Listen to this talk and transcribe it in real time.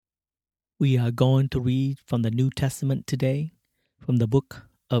We are going to read from the New Testament today, from the book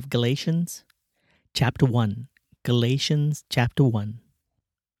of Galatians, chapter 1. Galatians, chapter 1.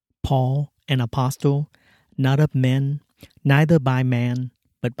 Paul, an apostle, not of men, neither by man,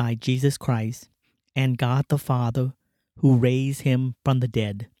 but by Jesus Christ, and God the Father, who raised him from the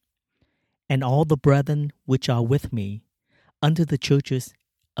dead, and all the brethren which are with me, unto the churches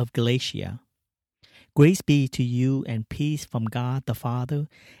of Galatia. Grace be to you and peace from God the Father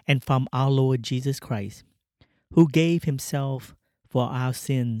and from our Lord Jesus Christ, who gave himself for our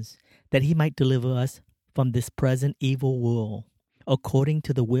sins, that he might deliver us from this present evil world, according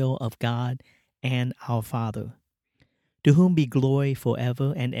to the will of God and our Father, to whom be glory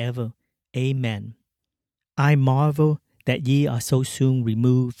forever and ever. Amen. I marvel that ye are so soon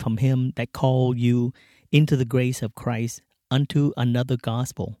removed from him that called you into the grace of Christ unto another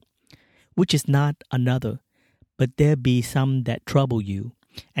gospel, which is not another, but there be some that trouble you,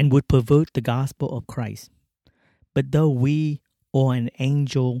 and would pervert the gospel of Christ. But though we or an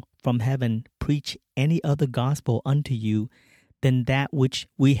angel from heaven preach any other gospel unto you than that which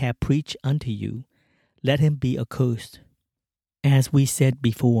we have preached unto you, let him be accursed. As we said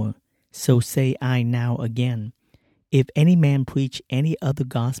before, so say I now again, if any man preach any other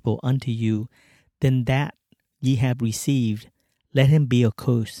gospel unto you than that ye have received, let him be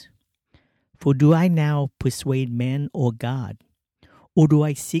accursed. For do I now persuade men or God? Or do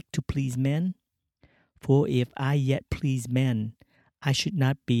I seek to please men? For if I yet please men, I should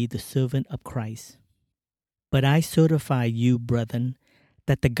not be the servant of Christ. But I certify you, brethren,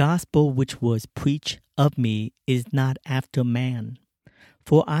 that the gospel which was preached of me is not after man.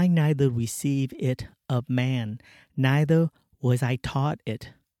 For I neither received it of man, neither was I taught it,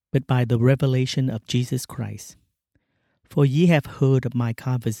 but by the revelation of Jesus Christ. For ye have heard of my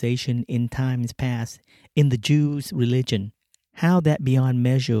conversation in times past in the Jews' religion, how that beyond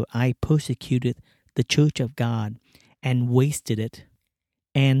measure I persecuted the church of God, and wasted it,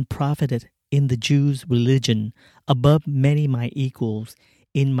 and profited in the Jews' religion above many my equals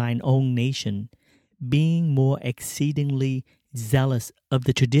in mine own nation, being more exceedingly zealous of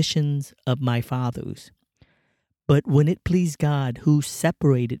the traditions of my fathers. But when it pleased God, who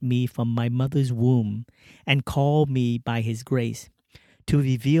separated me from my mother's womb, and called me by his grace, to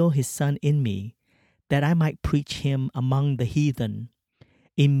reveal his Son in me, that I might preach him among the heathen,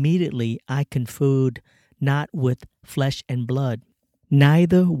 immediately I conferred not with flesh and blood,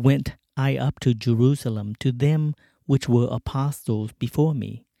 neither went I up to Jerusalem to them which were apostles before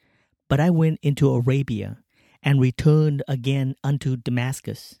me, but I went into Arabia, and returned again unto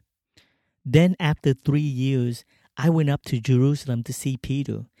Damascus. Then after 3 years I went up to Jerusalem to see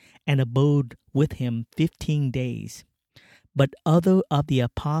Peter, and abode with him 15 days. But other of the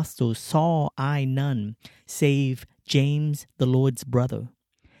apostles saw I none, save James the Lord's brother.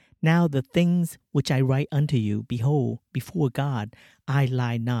 Now the things which I write unto you, behold, before God I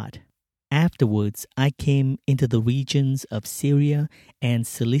lie not. Afterwards I came into the regions of Syria and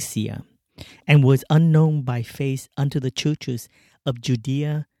Cilicia, and was unknown by face unto the churches of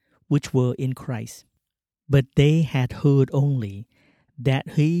Judea which were in Christ. But they had heard only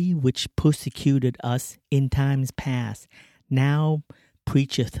that he which persecuted us in times past now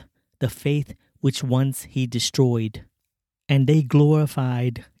preacheth the faith which once he destroyed, and they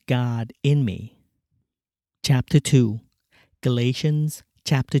glorified God in me. Chapter 2. Galatians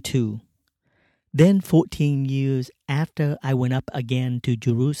chapter 2. Then 14 years after I went up again to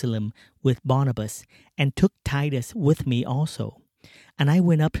Jerusalem with Barnabas, and took Titus with me also. And I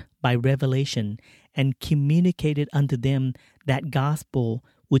went up by revelation, and communicated unto them that gospel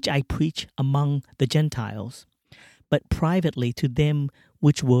which I preach among the Gentiles, but privately to them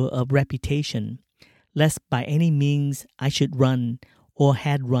which were of reputation, lest by any means I should run, or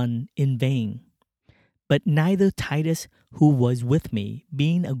had run, in vain. But neither Titus, who was with me,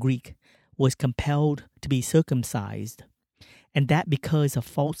 being a Greek, was compelled to be circumcised, and that because of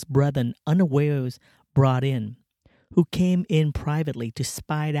false brethren unawares brought in, who came in privately to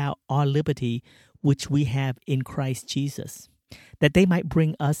spy out our liberty which we have in Christ Jesus, that they might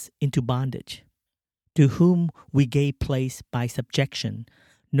bring us into bondage, to whom we gave place by subjection,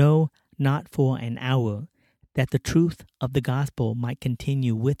 no, not for an hour, that the truth of the gospel might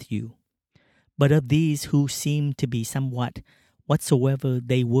continue with you. But of these who seemed to be somewhat, whatsoever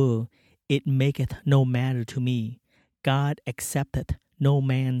they were, it maketh no matter to me. God accepteth no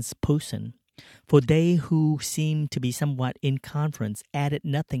man's person. For they who seemed to be somewhat in conference added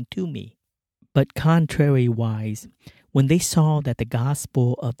nothing to me. But contrariwise, when they saw that the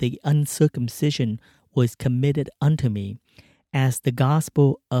gospel of the uncircumcision was committed unto me, as the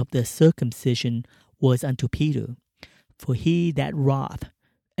gospel of the circumcision was unto Peter, for he that wrought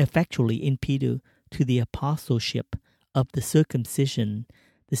effectually in Peter to the apostleship of the circumcision,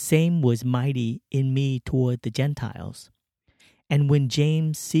 the same was mighty in me toward the Gentiles. And when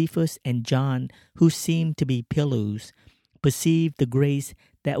James, Cephas, and John, who seemed to be pillars, perceived the grace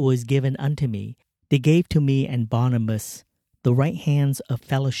that was given unto me, they gave to me and Barnabas the right hands of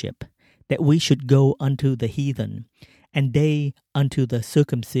fellowship, that we should go unto the heathen, and they unto the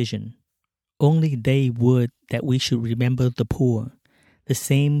circumcision. Only they would that we should remember the poor, the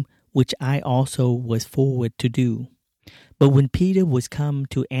same which I also was forward to do. But when Peter was come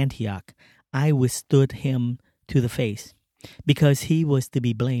to Antioch, I withstood him to the face, because he was to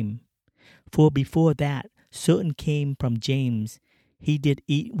be blamed. For before that certain came from James, he did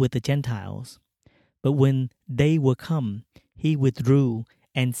eat with the Gentiles. But when they were come, he withdrew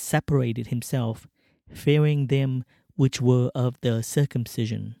and separated himself, fearing them which were of the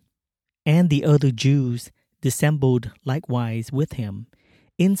circumcision. And the other Jews dissembled likewise with him,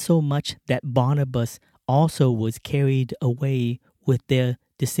 insomuch that Barnabas also was carried away with their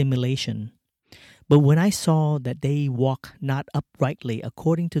dissimulation. But when I saw that they walk not uprightly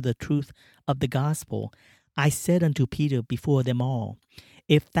according to the truth of the gospel, I said unto Peter before them all,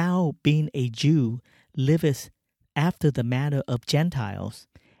 If thou, being a Jew, livest after the manner of Gentiles,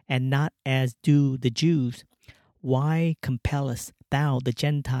 and not as do the Jews, why compellest thou the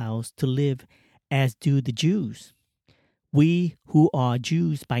Gentiles to live as do the Jews? We who are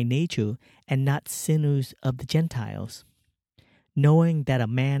Jews by nature, and not sinners of the Gentiles, knowing that a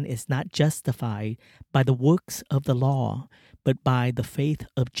man is not justified by the works of the law, but by the faith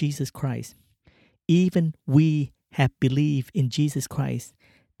of Jesus Christ. Even we have believed in Jesus Christ,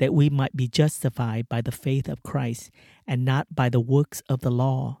 that we might be justified by the faith of Christ, and not by the works of the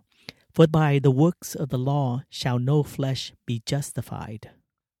law. For by the works of the law shall no flesh be justified.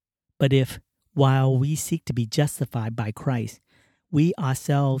 But if, while we seek to be justified by Christ, we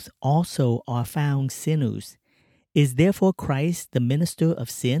ourselves also are found sinners, is therefore Christ the minister of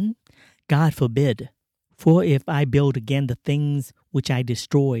sin? God forbid. For if I build again the things which I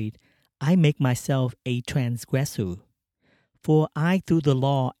destroyed, I make myself a transgressor. For I through the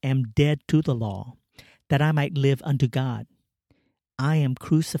law am dead to the law, that I might live unto God. I am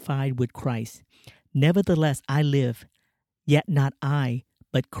crucified with Christ. Nevertheless I live, yet not I,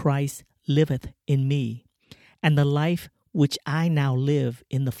 but Christ liveth in me. And the life which I now live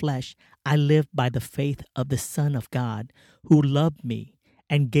in the flesh, I live by the faith of the Son of God, who loved me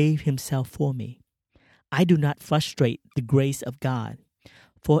and gave himself for me. I do not frustrate the grace of God.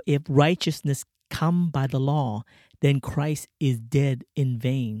 For if righteousness come by the law, then Christ is dead in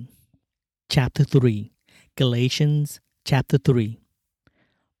vain. Chapter 3. Galatians chapter 3.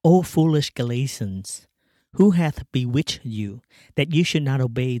 O foolish Galatians, who hath bewitched you, that you should not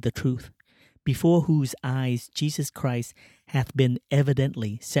obey the truth, before whose eyes Jesus Christ hath been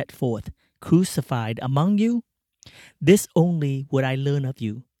evidently set forth, crucified among you? This only would I learn of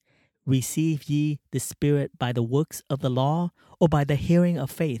you. Receive ye the Spirit by the works of the law, or by the hearing of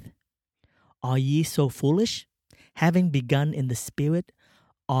faith? Are ye so foolish? Having begun in the Spirit,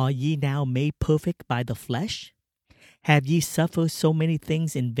 are ye now made perfect by the flesh? Have ye suffered so many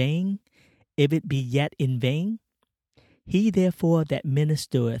things in vain, if it be yet in vain? He therefore that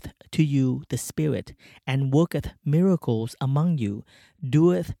ministereth to you the Spirit, and worketh miracles among you,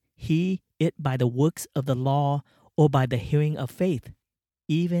 doeth he it by the works of the law, or by the hearing of faith?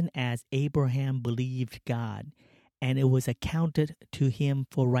 Even as Abraham believed God, and it was accounted to him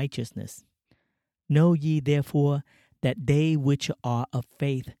for righteousness. Know ye therefore that they which are of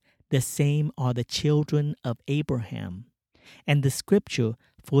faith, the same are the children of Abraham. And the Scripture,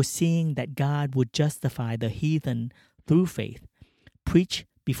 foreseeing that God would justify the heathen through faith, preached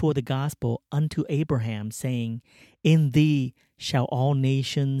before the gospel unto Abraham, saying, In thee shall all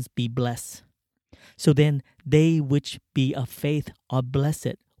nations be blessed. So then they which be of faith are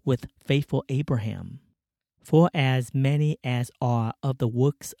blessed with faithful Abraham. For as many as are of the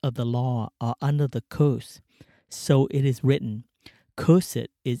works of the law are under the curse, so it is written, Cursed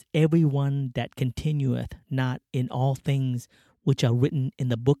is every one that continueth not in all things which are written in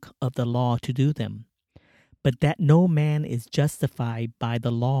the book of the law to do them. But that no man is justified by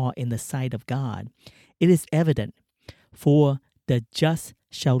the law in the sight of God, it is evident, for the just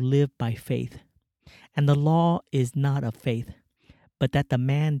shall live by faith. And the law is not of faith, but that the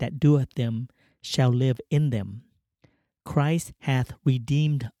man that doeth them shall live in them. Christ hath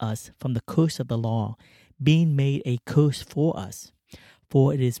redeemed us from the curse of the law, being made a curse for us.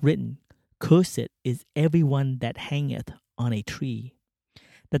 For it is written, Cursed is every one that hangeth on a tree,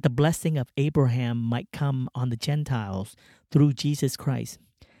 that the blessing of Abraham might come on the Gentiles through Jesus Christ,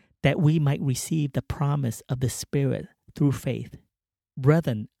 that we might receive the promise of the Spirit through faith.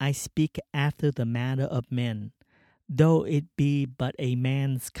 Brethren, I speak after the manner of men. Though it be but a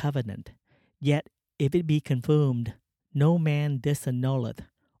man's covenant, yet if it be confirmed, no man disannulleth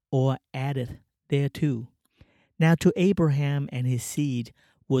or addeth thereto. Now to Abraham and his seed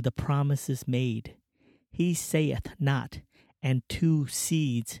were the promises made. He saith not, and two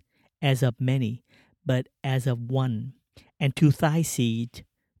seeds, as of many, but as of one, and to thy seed,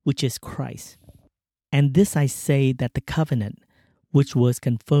 which is Christ. And this I say, that the covenant, which was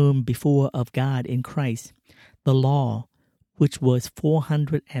confirmed before of God in Christ, the law, which was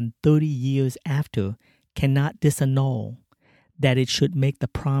 430 years after, cannot disannul, that it should make the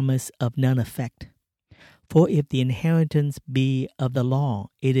promise of none effect. For if the inheritance be of the law,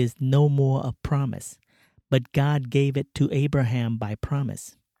 it is no more of promise, but God gave it to Abraham by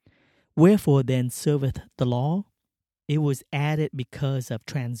promise. Wherefore then serveth the law? It was added because of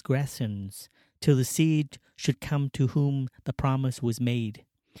transgressions, till the seed should come to whom the promise was made.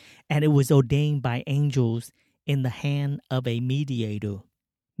 And it was ordained by angels in the hand of a mediator.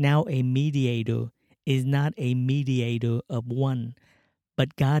 Now a mediator is not a mediator of one,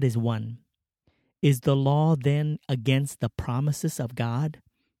 but God is one. Is the law then against the promises of God?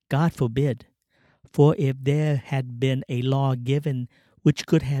 God forbid. For if there had been a law given which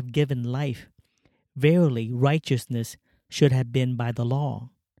could have given life, verily righteousness should have been by the law.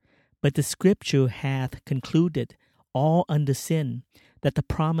 But the Scripture hath concluded all under sin, that the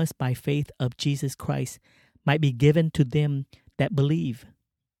promise by faith of Jesus Christ might be given to them that believe.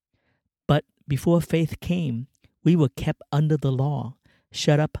 But before faith came, we were kept under the law,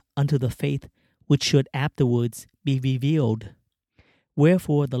 shut up unto the faith which should afterwards be revealed.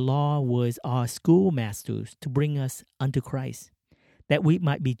 Wherefore the law was our schoolmasters to bring us unto Christ, that we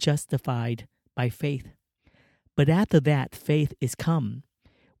might be justified by faith. But after that faith is come,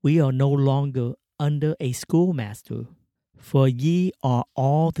 we are no longer under a schoolmaster. For ye are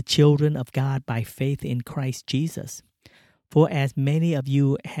all the children of God by faith in Christ Jesus. For as many of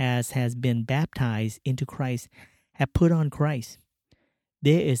you as has been baptized into Christ have put on Christ.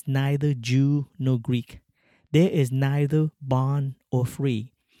 There is neither Jew nor Greek. There is neither bond or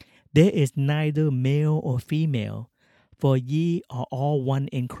free. There is neither male or female. For ye are all one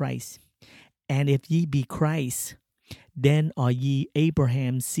in Christ. And if ye be Christ, then are ye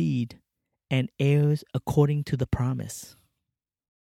Abraham's seed, and heirs according to the promise.